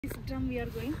This drum we are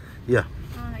going? Yeah.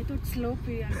 I thought slope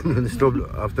we are No, stop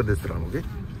after this drum, okay?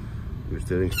 You're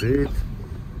steering straight.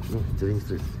 No, steering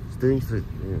straight. Steering straight.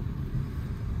 Yeah.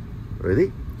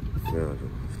 Ready? Yeah.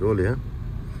 Slowly, huh?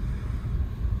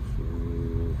 So,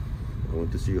 I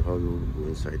want to see how you go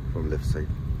inside from left side.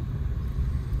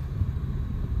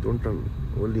 Don't turn.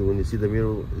 Only when you see the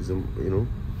mirror is,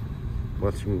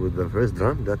 matching with the first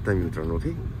drum, that time you turn,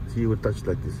 okay? See, you will touch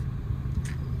like this.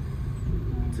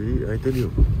 See, I tell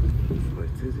you.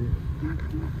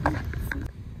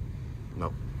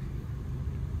 Now,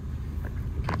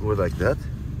 go like that,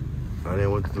 and I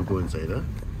want you to go inside, huh?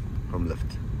 From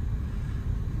left.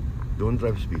 Don't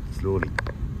drive speed, slowly.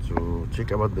 So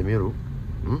check about the mirror.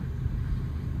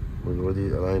 When already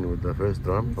aligned with the first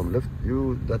drum from left,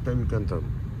 that time you can turn.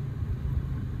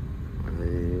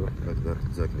 Like that,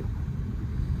 exactly.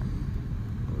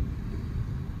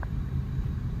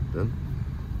 Then.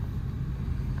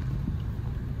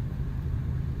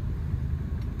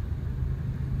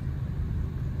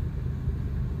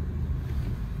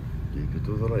 Take it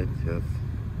to the right, yes.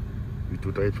 You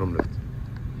too tight from left.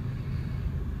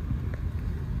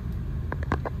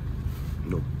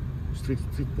 No. Straight,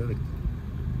 direct.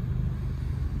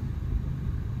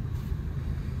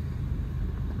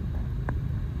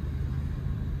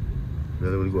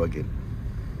 Then we'll go again.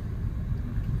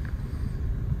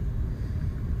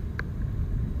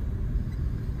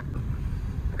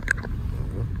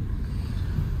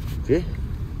 Okay.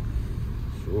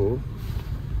 So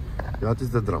that is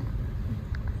the drum.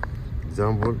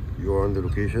 Example, you are on the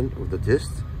location of the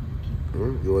test.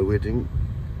 You are waiting.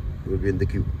 You will be in the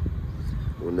queue.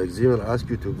 When the examiner asks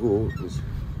you to go,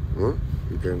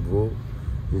 you can go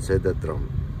inside that drum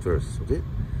first. Okay.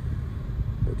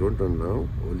 Don't run now.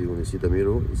 Only when you see the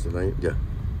mirror, it's a line. Yeah.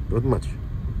 Not much.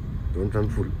 Don't run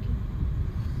full.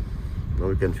 Now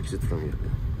we can fix it from here.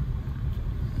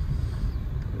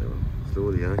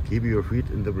 Slowly, huh? Keep your feet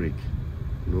in the brake.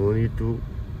 No need to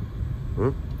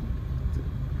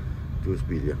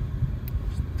speed, yeah.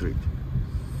 Straight.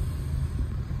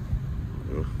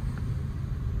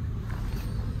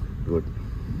 Good.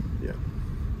 Yeah.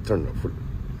 Turn now, full.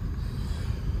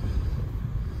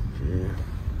 Okay.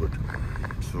 Good.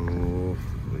 So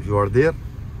if you are there,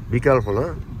 be careful,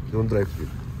 huh? Don't drive speed.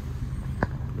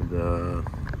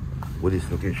 With this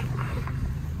location.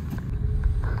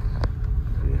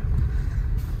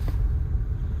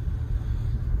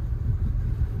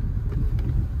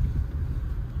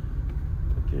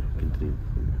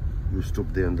 You stop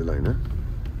there on the line, huh?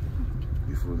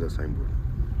 Before the signboard.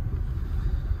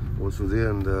 Also there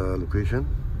on the location,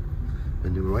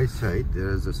 on the right side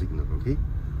there is a signal, okay?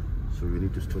 So you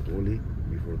need to stop only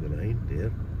before the line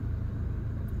there.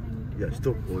 Yeah,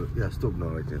 stop. Yeah, stop now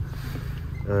right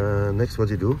there. Next, what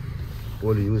you do?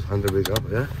 Only use handbrake up,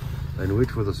 yeah, and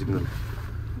wait for the signal.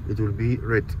 It will be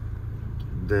red.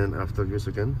 Then after a few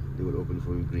seconds, they will open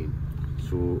for you green.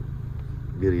 So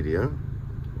be ready, yeah.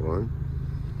 1,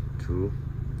 2,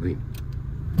 green.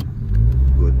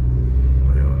 Good.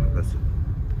 That's it.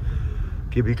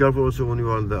 Okay, be careful also when you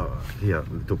are on the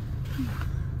top.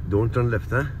 Don't turn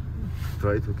left, huh?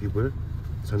 Try to keep it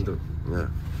center. Yeah.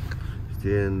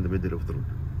 Stay in the middle of the road.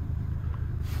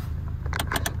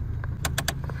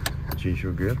 Change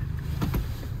your gear.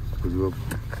 Because you are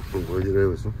already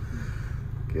ready.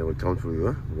 Okay, I will count for you,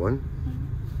 huh? 1.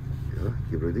 Yeah,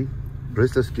 keep ready.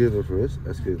 Press the escalator first.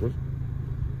 Escalator.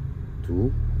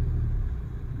 2.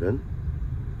 Then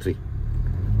 3.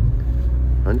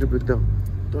 Handbrake down.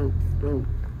 Down.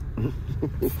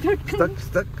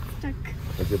 Stuck.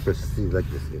 Okay, press C like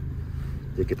this here.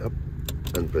 Take it up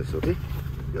and press, okay?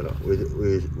 Yeah, we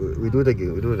do it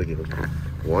again. Okay.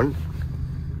 1,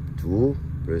 2,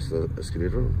 press the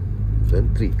escalator.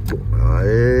 Then 3. Go.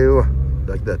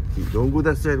 Like that. Don't go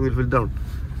that side, we'll fall down.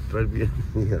 Try to be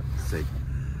safe.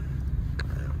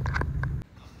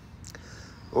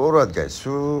 Alright guys,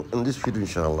 so in this video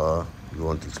inshallah we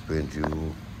want to explain to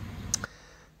you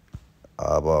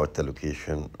about the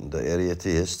location, the area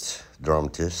test, drum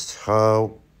test,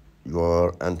 how you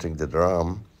are entering the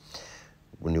drum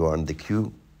when you are in the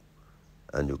queue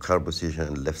and your car position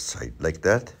on left side like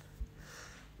that.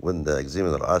 When the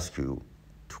examiner asks you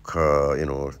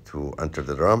to enter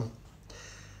the drum,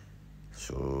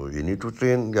 so you need to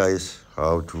train guys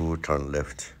how to turn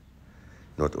left,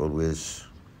 not always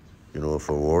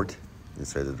forward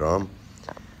inside the drum.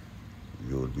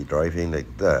 You will be driving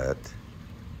like that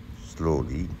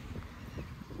slowly.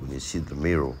 When you see the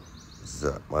mirror is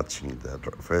matching the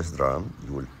first drum,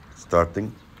 you will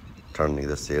turning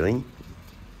the steering.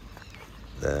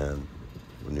 Then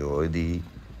when you're already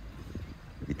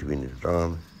between the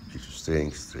drum, keep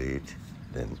steering straight,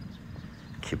 then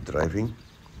keep driving.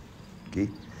 Okay,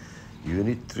 you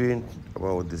need to train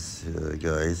about this,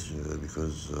 guys,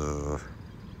 because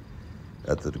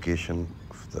at the location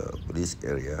of the police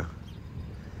area,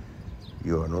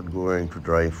 you are not going to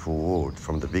drive forward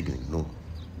from the beginning. No,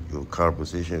 your car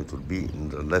position, it will be in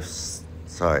the left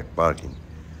side parking.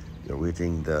 You're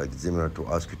waiting the examiner to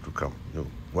ask you to come,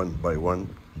 one by one,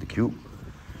 the queue.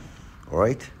 All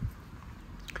right,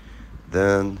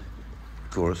 then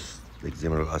of course the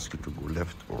examiner will ask you to go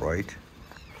left or right,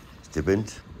 step in.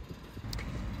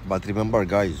 But remember,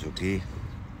 guys, okay,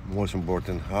 most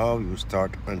important, how you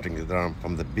start entering the drum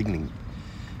from the beginning,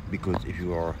 because if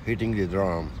you are hitting the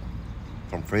drum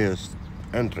from first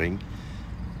entering,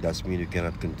 that means you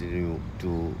cannot continue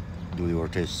to do your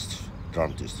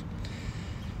drum test.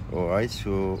 All right,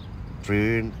 so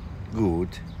train good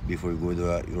before you go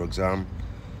to your exam.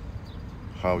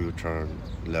 How you turn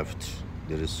left,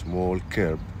 there is small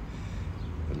curb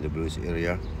in the police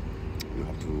area, you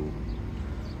have to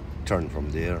turn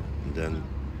from there, and then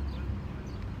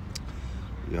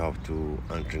you have to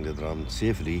enter the drum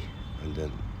safely, and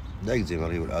then the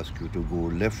examiner will ask you to go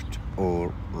left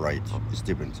or right. It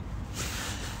depends.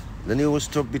 Then you will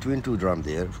stop between two drums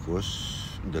there, of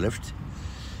course, on the left.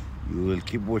 You will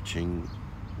keep watching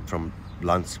from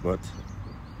blind spot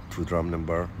to drum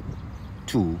number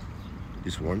 2,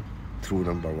 this one, through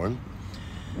number 1.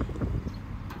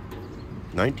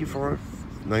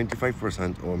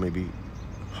 95% or maybe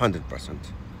 100%.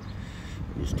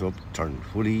 You stop, turn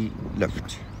fully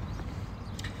left.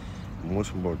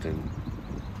 Most important,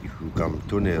 if you come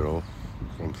too narrow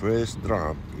from first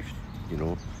drum, if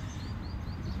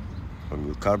from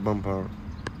your car bumper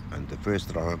and the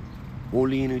first drum,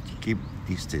 only you need to keep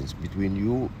distance between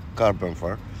your car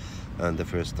bumper and the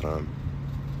first drum.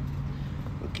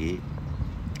 Okay,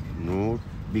 no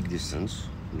big distance,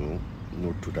 no,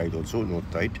 not too tight, also not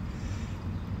tight.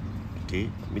 Okay,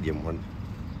 medium one.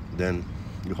 Then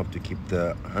you have to keep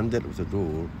the handle of the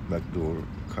door, back door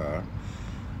car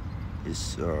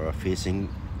is facing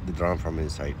the drum from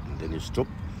inside, and then you stop,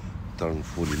 turn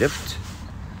fully left.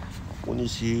 When you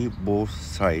see both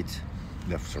sides,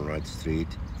 left and right, straight,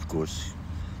 of course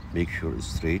make sure it's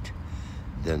straight.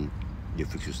 Then you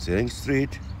fix your steering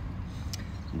straight,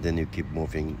 then you keep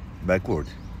moving backward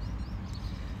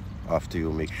after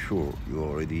you make sure you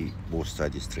already both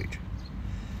sides is straight.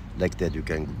 Like that you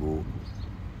can go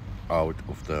out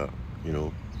of the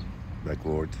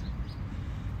backward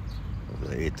of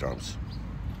the 8 drums.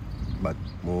 But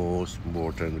most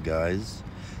important, guys,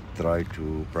 try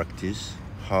to practice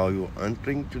how you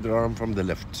entering to the drum from the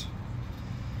left.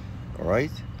 All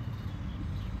right,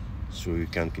 so you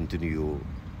can continue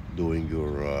doing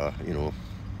your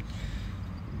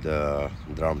the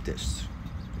drum test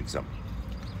exam.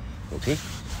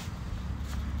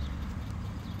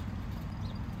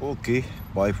 Okay,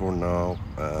 bye for now,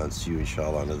 and see you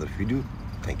inshallah another video.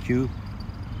 Thank you.